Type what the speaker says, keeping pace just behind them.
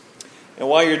And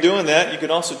while you're doing that, you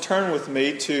can also turn with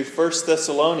me to 1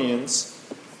 Thessalonians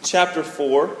chapter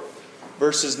 4,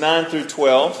 verses 9 through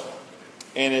 12.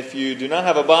 And if you do not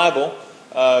have a Bible,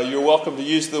 you're welcome to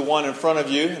use the one in front of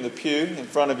you, in the pew in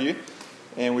front of you.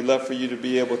 And we'd love for you to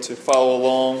be able to follow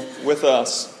along with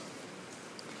us.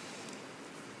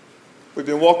 We've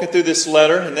been walking through this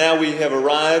letter, and now we have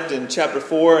arrived in chapter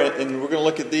 4, and we're going to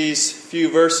look at these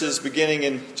few verses beginning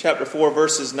in chapter 4,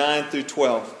 verses 9 through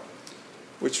 12,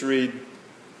 which read,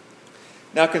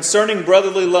 "Now concerning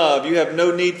brotherly love, you have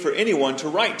no need for anyone to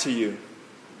write to you.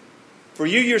 For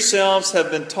you yourselves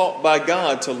have been taught by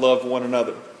God to love one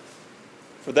another.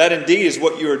 For that indeed is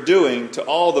what you are doing to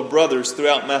all the brothers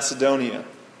throughout Macedonia.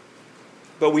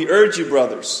 But we urge you,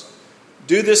 brothers,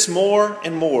 do this more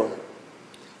and more,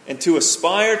 and to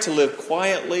aspire to live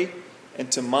quietly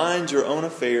and to mind your own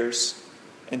affairs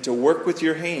and to work with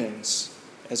your hands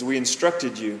as we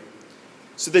instructed you,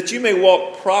 so that you may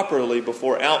walk properly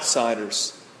before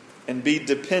outsiders and be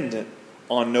dependent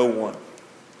on no one."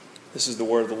 This is the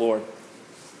word of the Lord.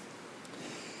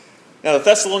 Now, the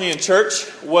Thessalonian church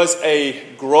was a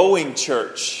growing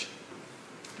church,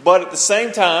 but at the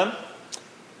same time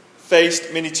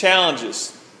faced many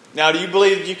challenges. Now, do you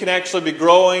believe that you can actually be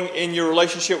growing in your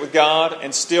relationship with God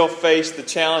and still face the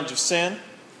challenge of sin?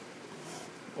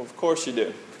 Well, of course you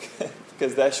do,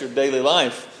 because that's your daily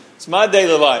life. It's my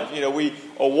daily life. We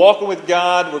are walking with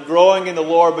God, we're growing in the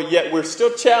Lord, but yet we're still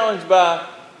challenged by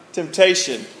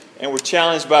temptation, and we're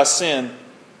challenged by sin.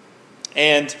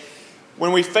 And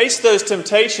when we face those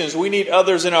temptations, we need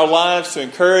others in our lives to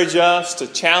encourage us, to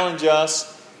challenge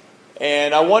us.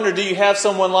 And I wonder, do you have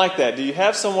someone like that? Do you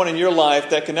have someone in your life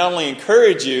that can not only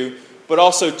encourage you, but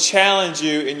also challenge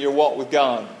you in your walk with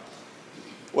God?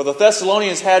 Well, the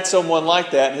Thessalonians had someone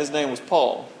like that, and his name was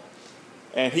Paul.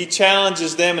 And he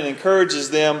challenges them and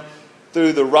encourages them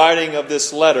through the writing of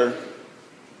this letter.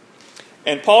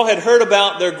 And Paul had heard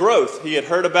about their growth. He had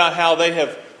heard about how they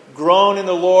have grown in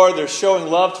the Lord. They're showing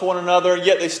love to one another,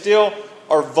 yet they still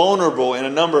are vulnerable in a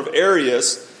number of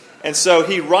areas. And so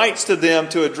he writes to them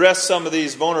to address some of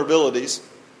these vulnerabilities.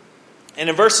 And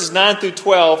in verses 9 through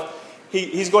 12,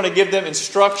 he's going to give them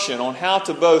instruction on how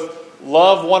to both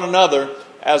love one another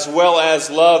as well as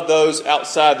love those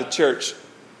outside the church.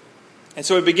 And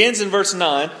so it begins in verse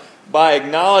 9 by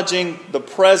acknowledging the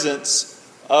presence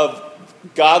of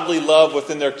godly love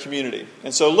within their community.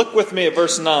 And so look with me at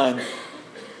verse 9.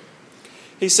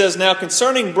 He says, "Now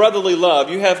concerning brotherly love,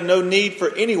 you have no need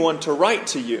for anyone to write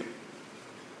to you.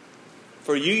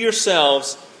 For you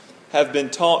yourselves have been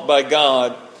taught by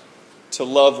God to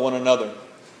love one another."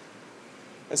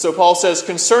 And so Paul says,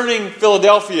 concerning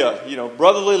Philadelphia,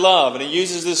 brotherly love. And he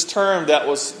uses this term that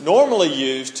was normally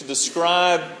used to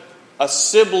describe a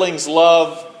sibling's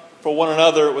love for one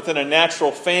another within a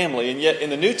natural family. And yet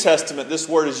in the New Testament, this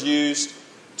word is used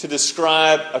to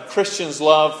describe a Christian's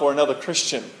love for another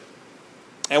Christian.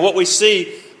 And what we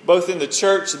see both in the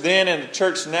church then and the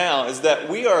church now is that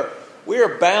we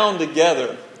are bound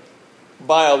together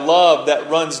by a love that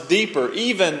runs deeper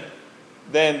even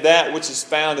than that which is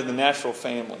found in the natural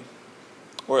family,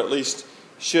 or at least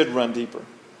should run deeper.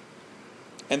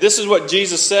 And this is what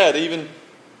Jesus said even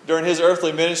during his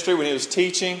earthly ministry when he was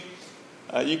teaching.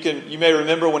 You may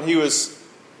remember when he was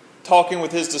talking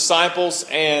with his disciples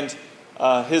and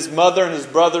his mother and his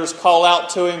brothers call out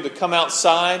to him to come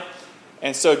outside.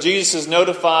 And so Jesus is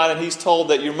notified and he's told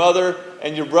that your mother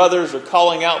and your brothers are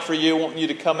calling out for you, wanting you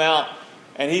to come out.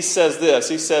 And he says this,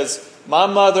 he says, "My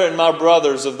mother and my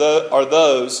brothers are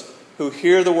those who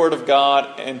hear the word of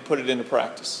God and put it into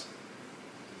practice."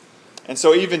 And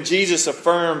so even Jesus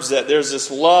affirms that there's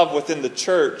this love within the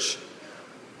church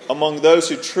among those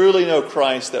who truly know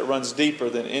Christ that runs deeper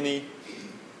than any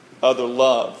other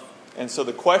love. And so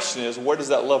the question is, where does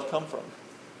that love come from?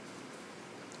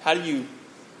 How do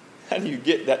you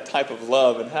get that type of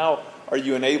love, and how are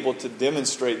you enabled to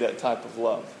demonstrate that type of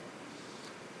love?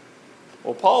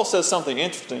 Well, Paul says something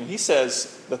interesting. He says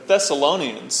the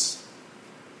Thessalonians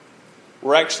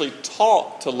were actually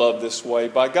taught to love this way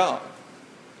by God.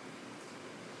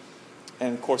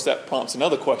 And of course that prompts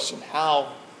another question. How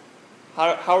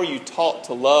are you taught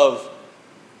to love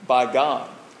by God?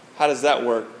 How does that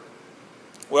work?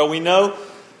 Well, we know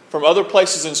from other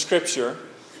places in Scripture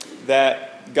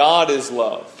that God is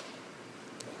love.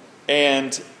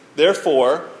 And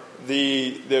therefore,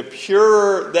 the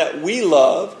purer that we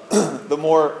love, the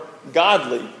more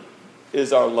godly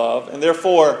is our love. And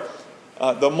therefore,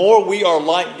 the more we are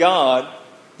like God,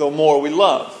 the more we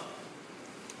love.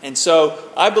 And so,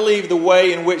 I believe the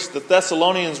way in which the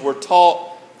Thessalonians were taught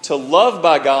to love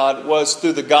by God was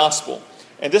through the gospel.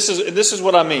 And this is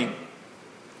what I mean.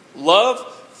 Love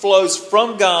flows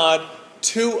from God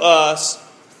to us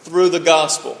through the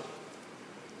gospel.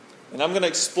 And I'm going to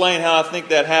explain how I think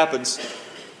that happens.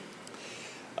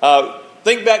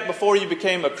 Think back before you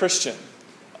became a Christian.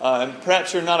 And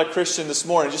perhaps you're not a Christian this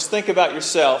morning. Just think about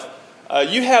yourself.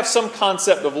 You have some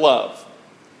concept of love.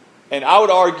 And I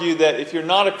would argue that if you're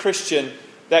not a Christian,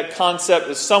 that concept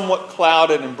is somewhat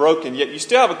clouded and broken. Yet you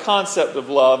still have a concept of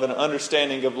love and an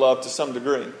understanding of love to some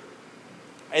degree.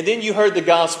 And then you heard the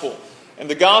gospel. And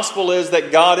the gospel is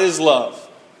that God is love.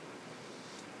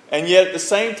 And yet at the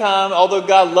same time, although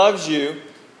God loves you,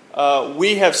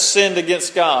 we have sinned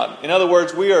against God. In other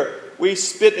words, we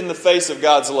spit in the face of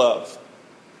God's love.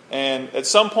 And at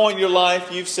some point in your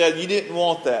life, you've said you didn't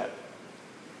want that.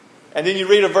 And then you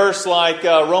read a verse like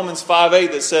Romans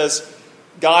 5:8 that says,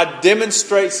 God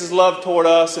demonstrates His love toward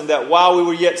us, and that while we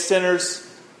were yet sinners,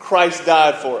 Christ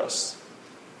died for us.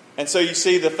 And so you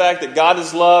see the fact that God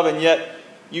is love, and yet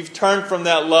you've turned from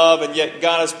that love, and yet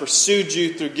God has pursued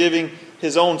you through giving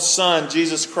His own Son,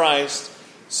 Jesus Christ,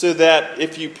 so that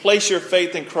if you place your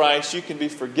faith in Christ, you can be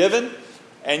forgiven,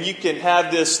 and you can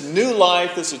have this new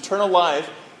life, this eternal life,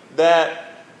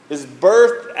 that is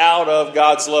birthed out of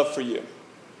God's love for you.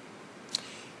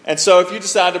 And so if you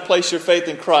decide to place your faith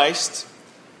in Christ,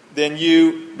 then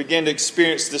you begin to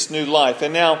experience this new life.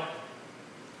 And now,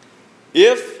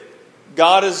 if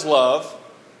God is love,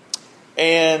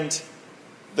 and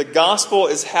the gospel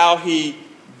is how He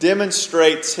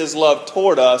demonstrates His love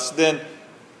toward us, then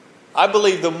I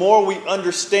believe the more we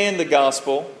understand the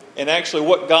gospel, and actually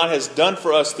what God has done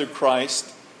for us through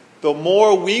Christ, the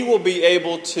more we will be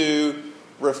able to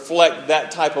reflect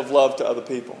that type of love to other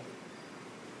people.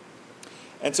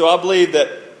 And so I believe that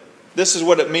this is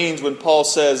what it means when Paul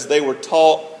says they were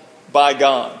taught by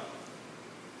God.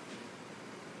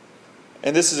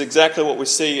 And this is exactly what we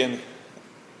see in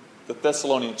the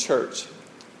Thessalonian church.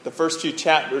 The first few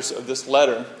chapters of this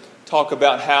letter talk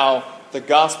about how the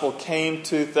gospel came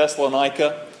to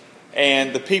Thessalonica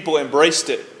and the people embraced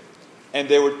it and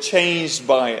they were changed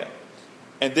by it.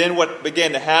 And then what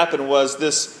began to happen was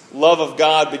this love of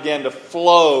God began to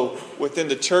flow within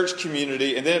the church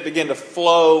community, and then it began to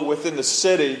flow within the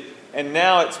city, and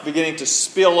now it's beginning to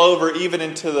spill over even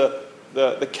into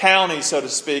the county, so to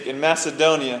speak, in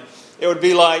Macedonia. It would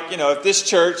be like, if this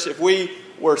church, if we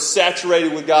were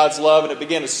saturated with God's love and it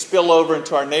began to spill over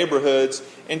into our neighborhoods,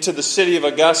 into the city of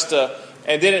Augusta,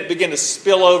 and then it began to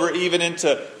spill over even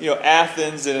into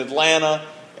Athens and Atlanta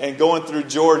and going through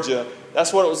Georgia.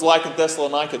 That's what it was like in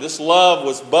Thessalonica. This love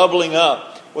was bubbling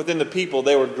up within the people.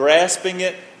 They were grasping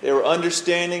it, they were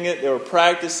understanding it, they were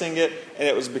practicing it, and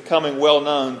it was becoming well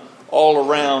known all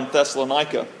around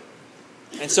Thessalonica.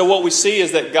 And so what we see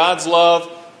is that God's love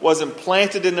was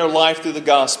implanted in their life through the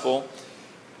gospel.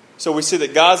 So we see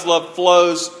that God's love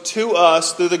flows to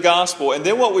us through the gospel. And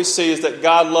then what we see is that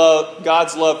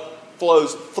God's love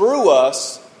flows through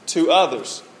us to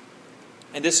others.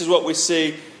 And this is what we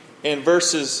see in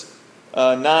verses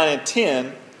 9 and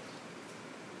 10,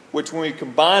 which when we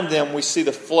combine them, we see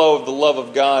the flow of the love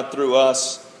of God through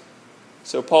us.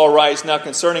 So Paul writes, "Now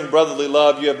concerning brotherly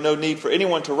love, you have no need for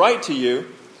anyone to write to you,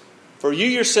 for you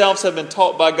yourselves have been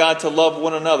taught by God to love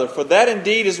one another. For that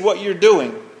indeed is what you're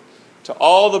doing to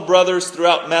all the brothers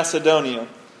throughout Macedonia."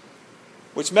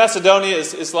 Which Macedonia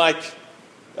is like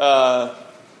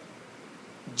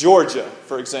Georgia,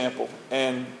 for example.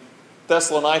 And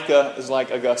Thessalonica is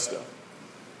like Augusta.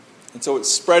 And so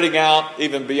it's spreading out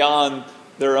even beyond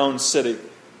their own city.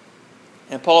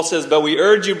 And Paul says, "But we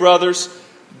urge you, brothers,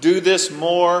 do this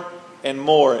more and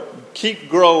more. Keep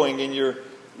growing in your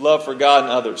love for God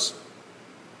and others."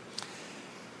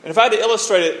 And if I had to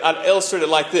illustrate it, I'd illustrate it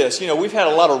like this. We've had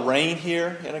a lot of rain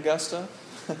here in Augusta.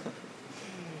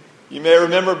 You may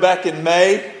remember back in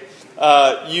May,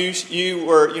 you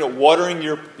were watering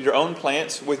your own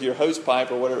plants with your hose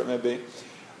pipe or whatever it may be,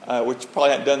 which you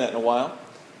probably hadn't done that in a while.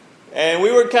 And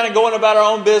we were kind of going about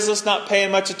our own business, not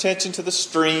paying much attention to the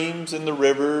streams and the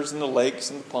rivers and the lakes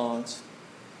and the ponds.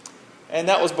 And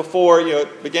that was before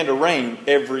it began to rain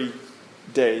every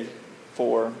day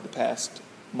for the past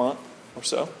month or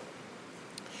so.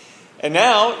 And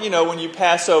now, when you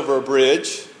pass over a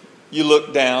bridge, you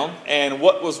look down, and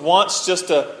what was once just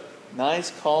a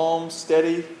nice, calm,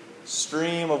 steady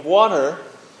stream of water,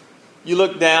 you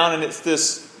look down and it's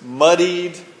this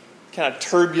muddied, kind of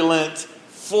turbulent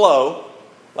flow.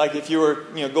 Like if you were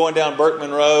going down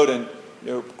Berkman Road and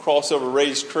cross over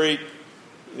Rays Creek,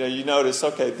 you notice,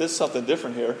 okay, there's something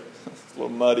different here. It's a little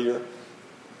muddier,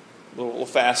 a little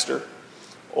faster.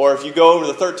 Or if you go over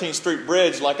the 13th Street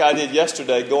Bridge like I did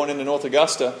yesterday going into North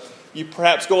Augusta, you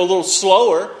perhaps go a little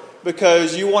slower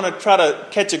because you want to try to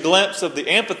catch a glimpse of the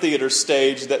amphitheater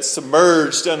stage that's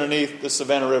submerged underneath the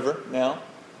Savannah River now.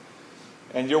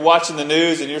 And you're watching the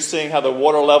news and you're seeing how the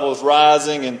water level is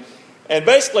rising. And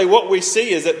basically what we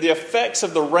see is that the effects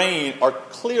of the rain are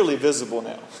clearly visible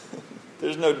now.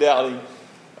 There's no doubting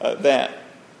that.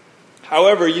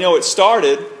 However, it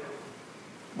started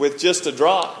with just a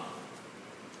drop.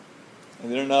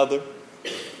 And then another.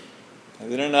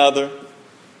 And then another.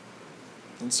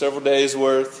 And several days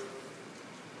worth.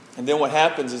 And then what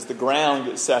happens is the ground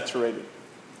gets saturated.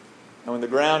 And when the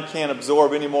ground can't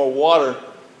absorb any more water,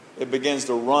 it begins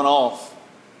to run off.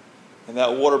 And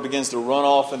that water begins to run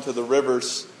off into the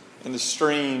rivers and the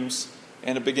streams.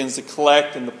 And it begins to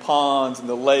collect in the ponds and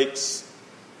the lakes.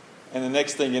 And the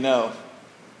next thing you know,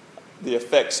 the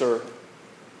effects are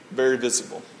very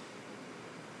visible.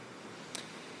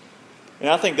 And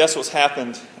I think that's what's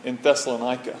happened in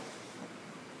Thessalonica.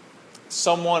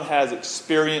 Someone has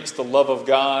experienced the love of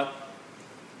God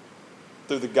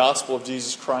through the gospel of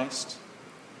Jesus Christ.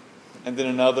 And then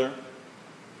another.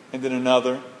 And then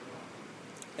another.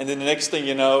 And then the next thing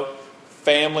you know,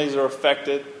 families are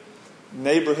affected.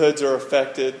 Neighborhoods are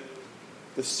affected.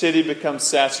 The city becomes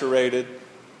saturated.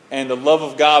 And the love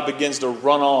of God begins to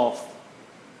run off.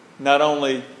 Not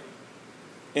only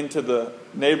into the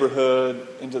neighborhood,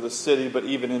 into the city, but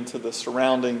even into the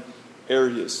surrounding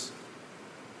areas.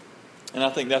 And I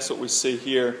think that's what we see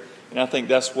here. And I think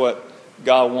that's what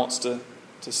God wants to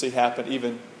see happen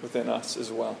even within us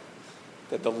as well.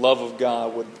 That the love of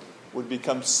God would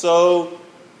become so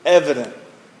evident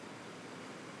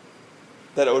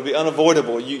that it would be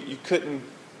unavoidable. You couldn't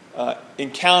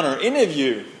encounter any of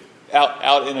you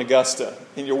out in Augusta,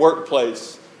 in your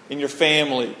workplace, in your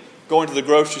family, going to the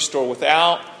grocery store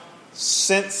without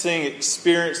sensing,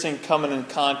 experiencing, coming in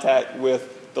contact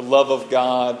with the love of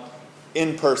God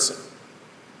in person.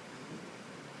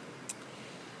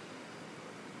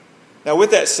 Now,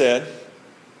 with that said,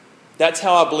 that's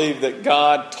how I believe that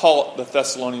God taught the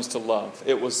Thessalonians to love.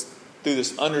 It was through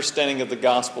this understanding of the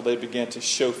gospel they began to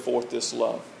show forth this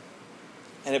love.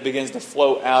 And it begins to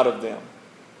flow out of them.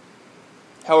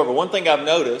 However, one thing I've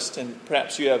noticed, and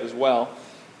perhaps you have as well,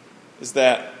 is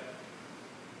that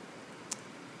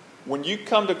when you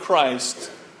come to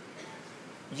Christ,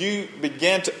 you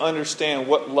begin to understand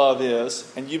what love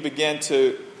is, and you begin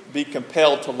to be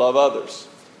compelled to love others.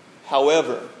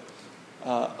 However,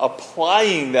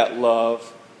 applying that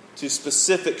love to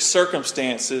specific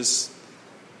circumstances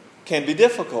can be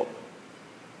difficult.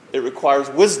 It requires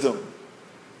wisdom.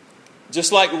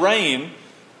 Just like rain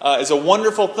is a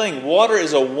wonderful thing. Water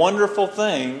is a wonderful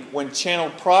thing when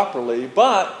channeled properly,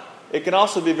 but it can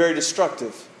also be very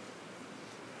destructive.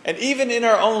 And even in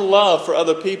our own love for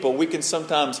other people, we can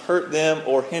sometimes hurt them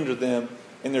or hinder them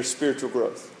in their spiritual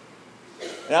growth.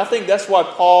 And I think that's why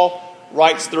Paul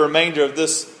writes the remainder of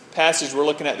this passage we're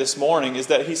looking at this morning, is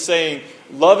that he's saying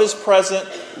love is present,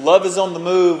 love is on the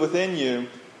move within you,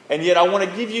 and yet I want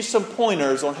to give you some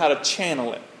pointers on how to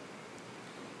channel it.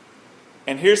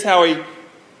 And here's how he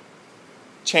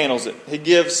channels it. He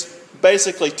gives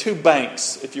basically two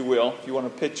banks, if you will, if you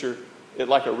want to picture it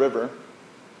like a river.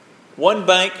 One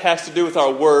bank has to do with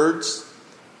our words,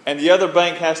 and the other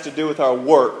bank has to do with our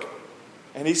work.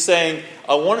 And he's saying,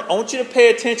 I want you to pay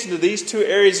attention to these two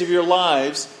areas of your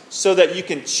lives so that you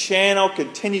can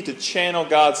continue to channel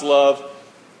God's love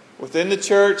within the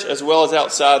church as well as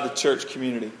outside the church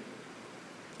community.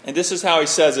 And this is how he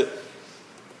says it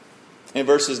in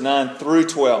verses 9 through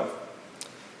 12.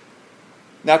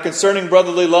 Now concerning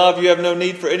brotherly love, you have no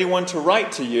need for anyone to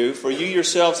write to you, for you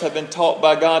yourselves have been taught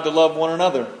by God to love one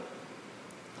another.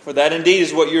 For that indeed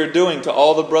is what you are doing to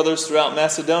all the brothers throughout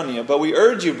Macedonia. But we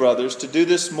urge you, brothers, to do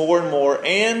this more and more,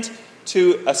 and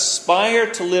to aspire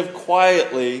to live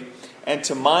quietly, and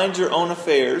to mind your own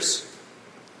affairs,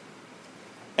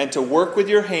 and to work with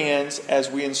your hands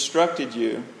as we instructed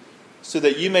you, so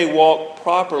that you may walk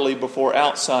properly before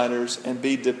outsiders and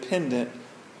be dependent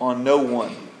on no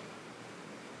one.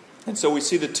 And so we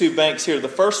see the two banks here. The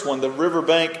first one, the river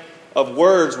bank of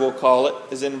words, we'll call it,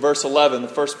 is in verse 11, the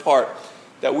first part.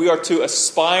 That we are to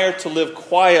aspire to live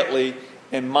quietly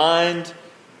and mind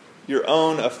your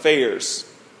own affairs.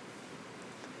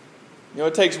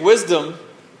 It takes wisdom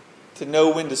to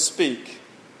know when to speak.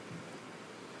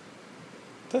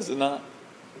 Does it not?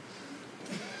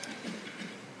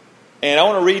 And I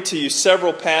want to read to you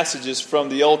several passages from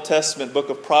the Old Testament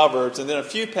book of Proverbs, and then a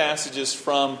few passages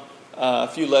from a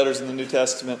few letters in the New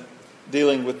Testament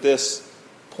dealing with this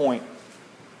point.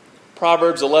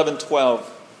 Proverbs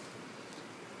 11:12.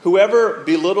 Whoever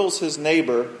belittles his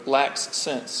neighbor lacks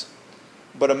sense,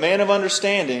 but a man of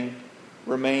understanding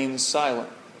remains silent.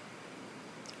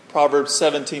 Proverbs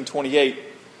 17:28.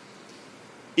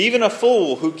 Even a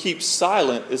fool who keeps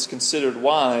silent is considered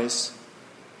wise.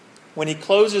 When he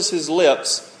closes his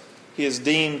lips, he is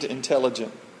deemed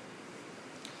intelligent.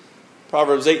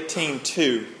 Proverbs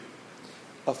 18:2.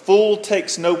 A fool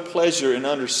takes no pleasure in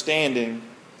understanding,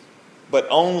 but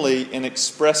only in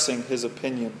expressing his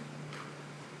opinion.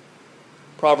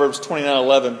 Proverbs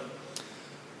 29:11.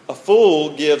 A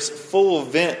fool gives full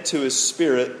vent to his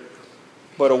spirit,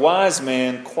 but a wise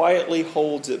man quietly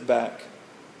holds it back.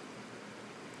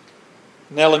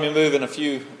 Now let me move in a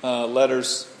few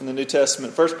letters in the New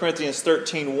Testament. 1 Corinthians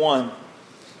 13:1.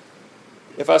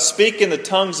 If I speak in the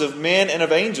tongues of men and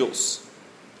of angels,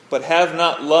 but have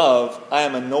not love, I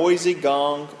am a noisy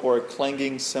gong or a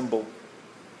clanging cymbal.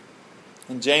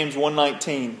 In James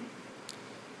 1:19.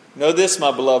 Know this,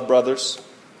 my beloved brothers.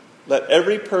 Let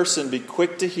every person be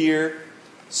quick to hear,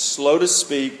 slow to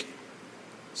speak,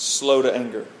 slow to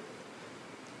anger.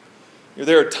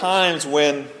 There are times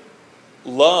when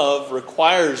love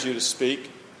requires you to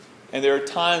speak, and there are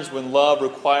times when love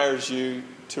requires you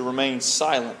to remain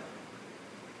silent.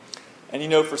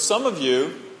 And for some of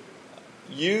you,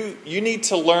 you need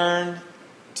to learn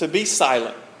to be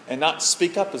silent and not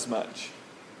speak up as much.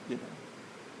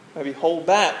 Maybe hold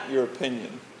back your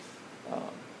opinion.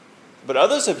 But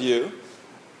others of you,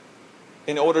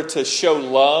 in order to show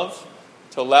love,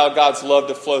 to allow God's love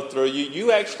to flow through you,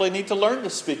 you actually need to learn to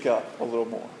speak up a little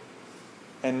more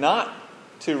and not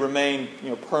to remain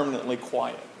permanently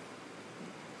quiet.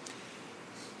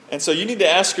 And so you need to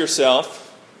ask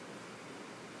yourself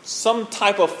some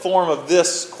type of form of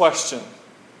this question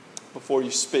before you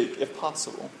speak, if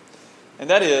possible. And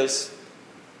that is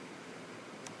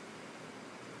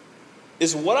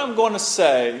what I'm going to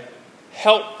say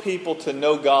help people to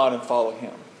know God and follow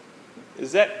Him?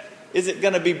 Is it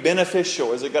going to be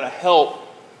beneficial? Is it going to help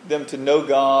them to know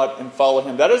God and follow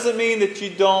Him? That doesn't mean that you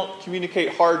don't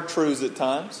communicate hard truths at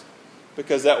times,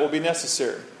 because that will be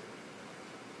necessary.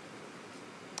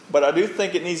 But I do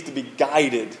think it needs to be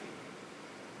guided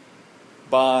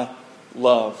by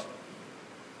love.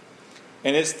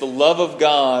 And it's the love of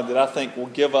God that I think will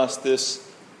give us this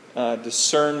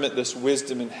discernment, this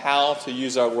wisdom in how to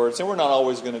use our words. And we're not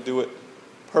always going to do it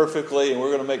perfectly, and we're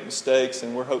going to make mistakes,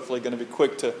 and we're hopefully going to be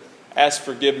quick to ask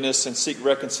forgiveness and seek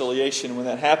reconciliation when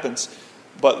that happens.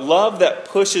 But love that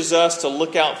pushes us to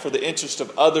look out for the interest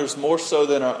of others more so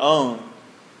than our own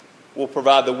will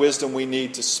provide the wisdom we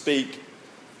need to speak,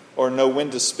 or know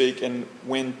when to speak and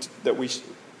when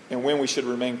we should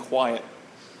remain quiet.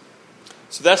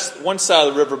 So that's one side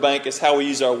of the riverbank, is how we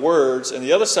use our words, and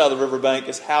the other side of the riverbank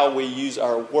is how we use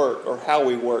our work, or how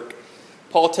we work.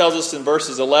 Paul tells us in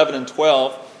verses 11 and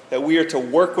 12 that we are to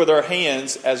work with our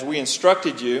hands as we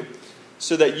instructed you,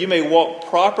 so that you may walk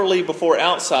properly before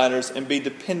outsiders and be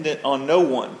dependent on no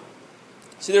one.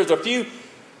 See, there's a few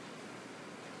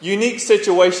unique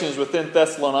situations within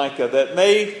Thessalonica that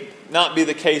may not be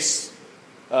the case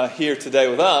here today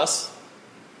with us,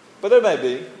 but there may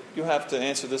be. You'll have to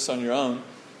answer this on your own.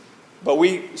 But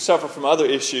we suffer from other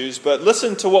issues. But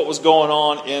listen to what was going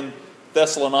on in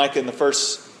Thessalonica in the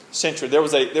first century. There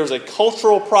was a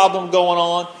cultural problem going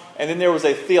on, and then there was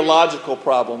a theological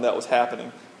problem that was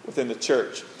happening within the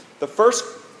church. The first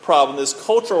problem, this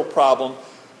cultural problem,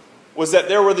 was that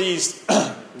there were these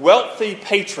wealthy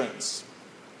patrons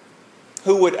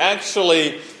who would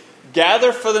actually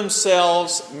gather for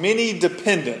themselves many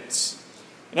dependents.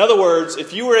 In other words,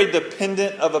 if you were a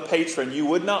dependent of a patron, you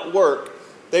would not work.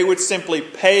 They would simply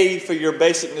pay for your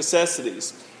basic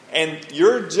necessities. And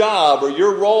your job or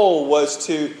your role was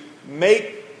to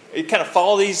kind of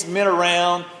follow these men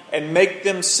around and make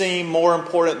them seem more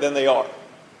important than they are.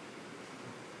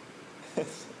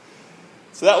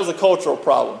 So that was a cultural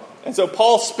problem. And so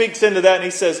Paul speaks into that and he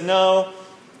says, no,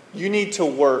 you need to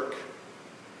work.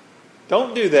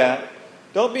 Don't do that.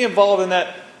 Don't be involved in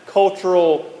that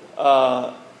cultural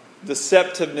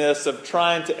deceptiveness of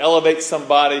trying to elevate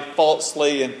somebody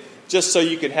falsely and just so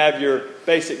you can have your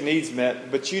basic needs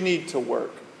met, but you need to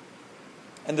work.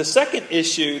 And the second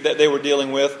issue that they were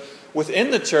dealing with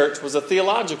within the church was a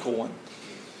theological one.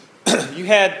 You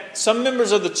had some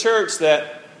members of the church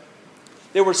that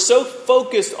they were so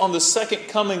focused on the second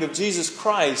coming of Jesus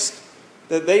Christ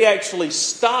that they actually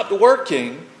stopped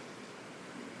working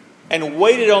and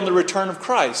waited on the return of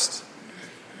Christ.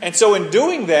 And so in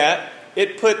doing that,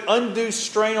 it put undue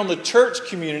strain on the church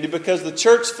community, because the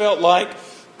church felt like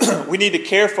we need to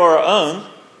care for our own.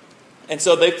 And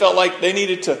so they felt like they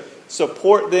needed to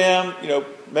support them,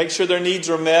 make sure their needs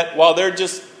were met, while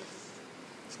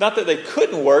it's not that they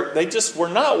couldn't work, they just were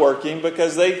not working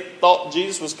because they thought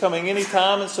Jesus was coming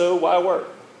anytime, and so why work?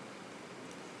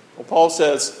 Well, Paul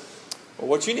says, Well,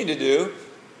 what you need to do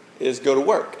is go to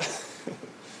work.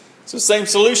 It's the same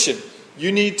solution.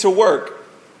 You need to work.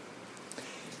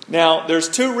 Now, there's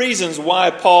two reasons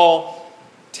why Paul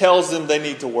tells them they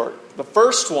need to work. The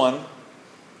first one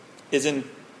is in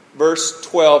verse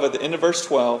 12, at the end of verse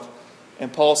 12.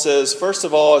 And Paul says, first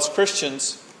of all, as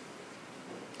Christians,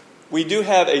 we do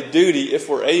have a duty if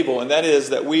we're able, and that is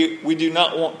that we do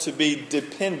not want to be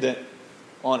dependent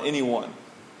on anyone.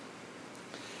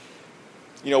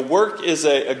 You know, work is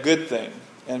a good thing.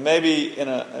 And maybe in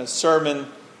a sermon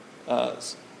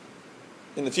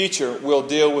in the future, we'll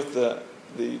deal with the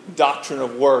doctrine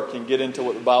of work and get into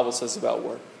what the Bible says about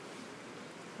work.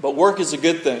 But work is a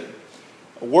good thing.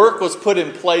 Work was put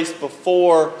in place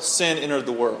before sin entered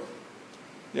the world.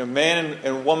 You know, man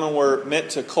and woman were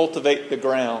meant to cultivate the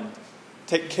ground,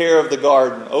 take care of the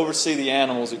garden, oversee the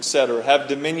animals, etc., have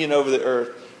dominion over the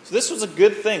earth. So this was a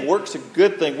good thing. Work's a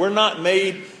good thing. We're not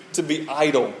made to be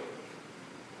idle.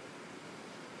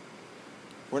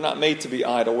 We're not made to be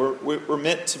idle. We're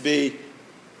meant to be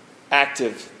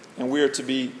active, and we are to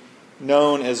be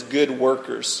known as good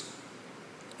workers.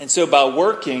 And so by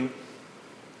working,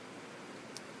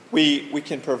 we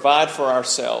can provide for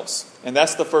ourselves. And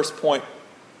that's the first point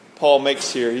Paul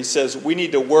makes here. He says we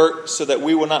need to work so that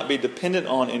we will not be dependent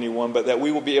on anyone, but that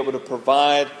we will be able to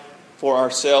provide for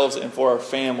ourselves and for our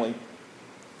family.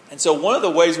 And so one of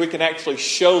the ways we can actually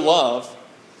show love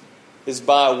is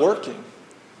by working,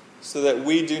 so that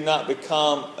we do not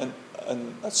become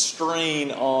a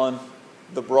strain on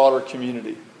the broader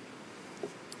community.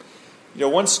 You know,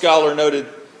 one scholar noted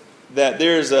that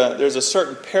there's a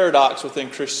certain paradox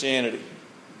within Christianity.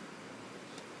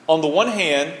 On the one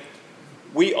hand,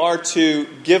 we are to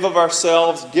give of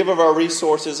ourselves, give of our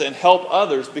resources, and help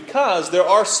others, because there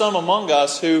are some among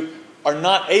us who are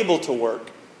not able to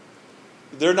work.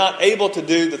 They're not able to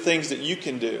do the things that you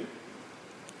can do.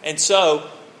 And so,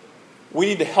 we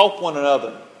need to help one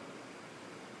another.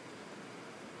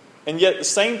 And yet at the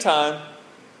same time,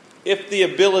 if the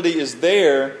ability is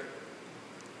there,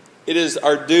 it is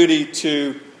our duty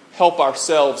to help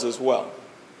ourselves as well.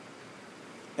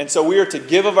 And so we are to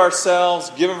give of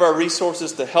ourselves, give of our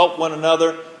resources to help one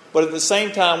another, but at the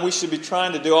same time we should be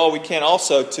trying to do all we can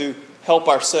also to help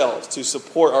ourselves, to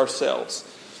support ourselves.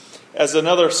 As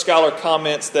another scholar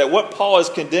comments, that what Paul is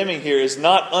condemning here is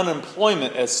not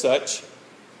unemployment as such.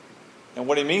 And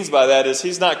what he means by that is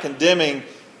he's not condemning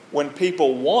when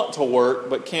people want to work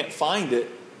but can't find it.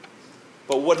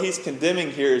 But what he's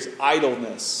condemning here is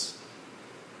idleness.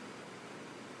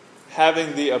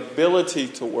 Having the ability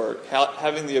to work,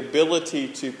 having the ability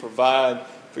to provide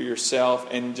for yourself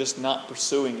and just not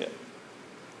pursuing it,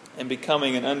 and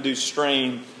becoming an undue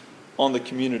strain on the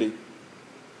community.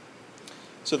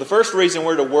 So the first reason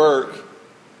we're to work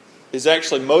is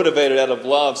actually motivated out of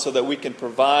love, so that we can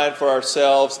provide for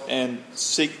ourselves and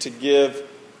seek to give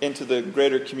into the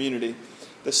greater community.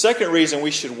 The second reason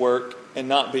we should work and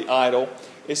not be idle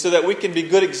is so that we can be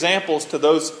good examples to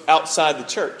those outside the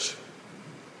church.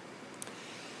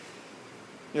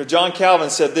 You know, John Calvin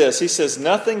said this. He says,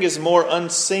 "Nothing is more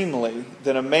unseemly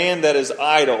than a man that is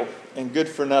idle and good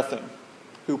for nothing,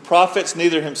 who profits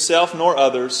neither himself nor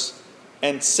others,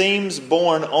 and seems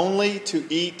born only to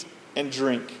eat and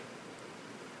drink."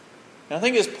 And I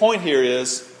think his point here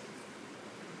is,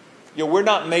 we're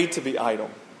not made to be idle.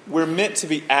 We're meant to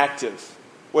be active.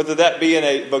 Whether that be in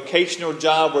a vocational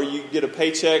job where you get a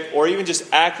paycheck, or even just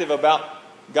active about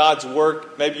God's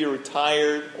work. Maybe you're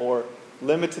retired or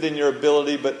limited in your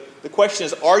ability. But the question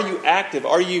is, are you active?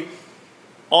 Are you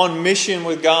on mission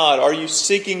with God? Are you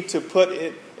seeking to put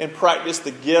in practice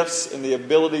the gifts and the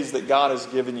abilities that God has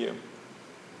given you?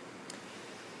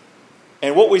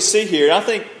 And what we see here, and I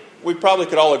think we probably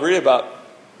could all agree about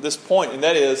this point, and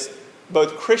that is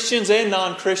both Christians and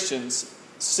non-Christians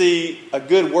see a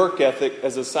good work ethic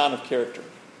as a sign of character.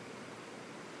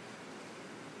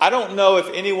 I don't know if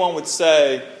anyone would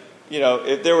say,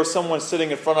 if there was someone sitting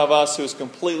in front of us who was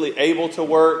completely able to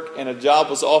work and a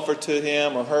job was offered to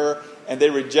him or her and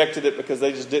they rejected it because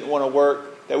they just didn't want to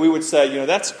work, that we would say,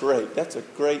 that's great. That's a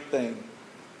great thing.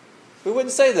 We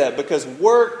wouldn't say that, because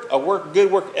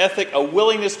good work ethic, a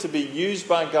willingness to be used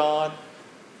by God,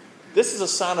 this is a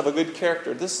sign of a good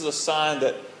character. This is a sign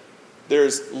that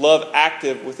there's love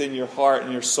active within your heart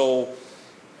and your soul,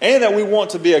 and that we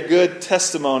want to be a good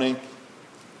testimony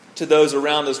to those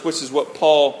around us, which is what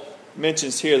Paul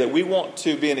mentions here, that we want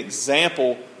to be an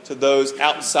example to those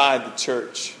outside the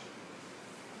church.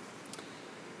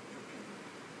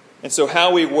 And so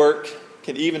how we work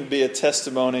can even be a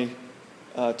testimony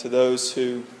to those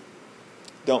who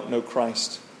don't know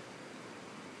Christ.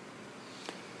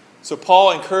 So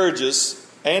Paul encourages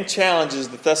and challenges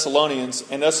the Thessalonians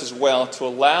and us as well to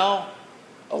allow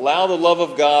the love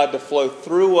of God to flow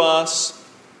through us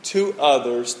to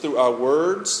others through our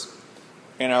words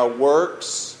and our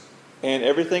works and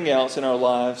everything else in our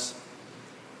lives.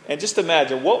 And just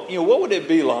imagine, what would it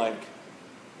be like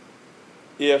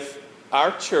if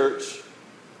our church,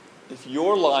 if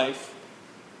your life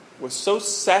was so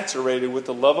saturated with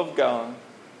the love of God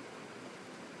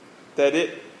that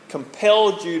it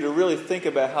compelled you to really think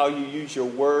about how you use your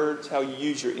words, how you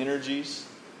use your energies,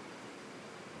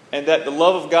 and that the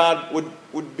love of God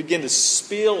would begin to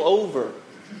spill over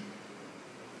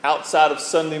outside of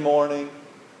Sunday morning,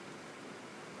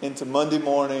 into Monday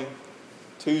morning,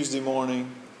 Tuesday morning,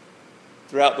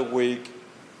 throughout the week,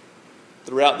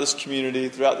 throughout this community,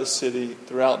 throughout this city,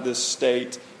 throughout this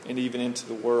state, and even into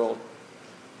the world.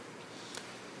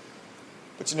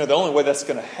 But the only way that's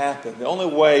going to happen, the only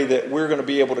way that we're going to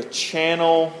be able to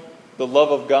channel the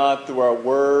love of God through our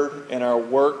word and our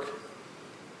work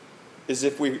is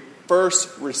if we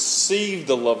first receive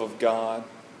the love of God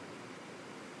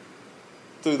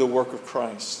through the work of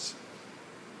Christ.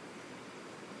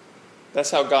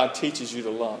 That's how God teaches you to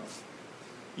love.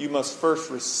 You must first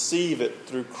receive it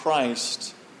through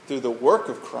Christ, through the work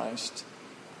of Christ.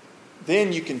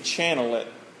 Then you can channel it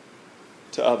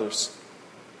to others.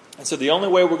 And so the only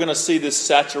way we're going to see this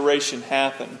saturation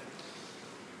happen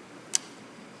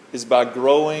is by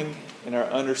growing in our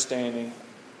understanding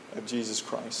of Jesus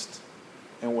Christ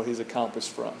and what He's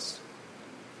accomplished for us.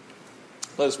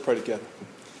 Let us pray together.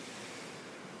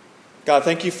 God,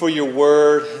 thank you for your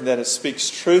word, that it speaks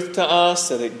truth to us,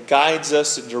 that it guides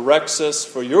us, it directs us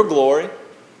for your glory,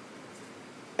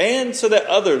 and so that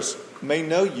others may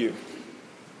know you.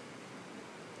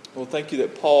 Well, thank you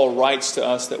that Paul writes to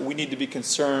us that we need to be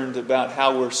concerned about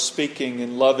how we're speaking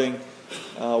and loving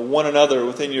one another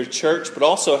within your church, but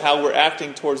also how we're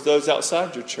acting towards those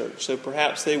outside your church, so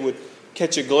perhaps they would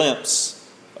catch a glimpse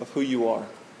of who you are.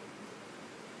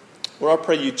 Lord, I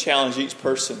pray you challenge each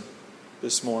person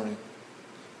this morning.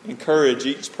 Encourage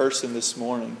each person this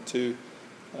morning to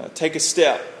take a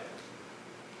step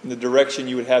in the direction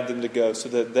you would have them to go, so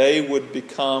that they would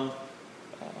become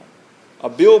a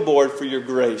billboard for your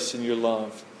grace and your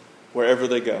love wherever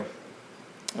they go.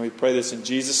 And we pray this in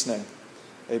Jesus' name.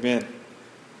 Amen.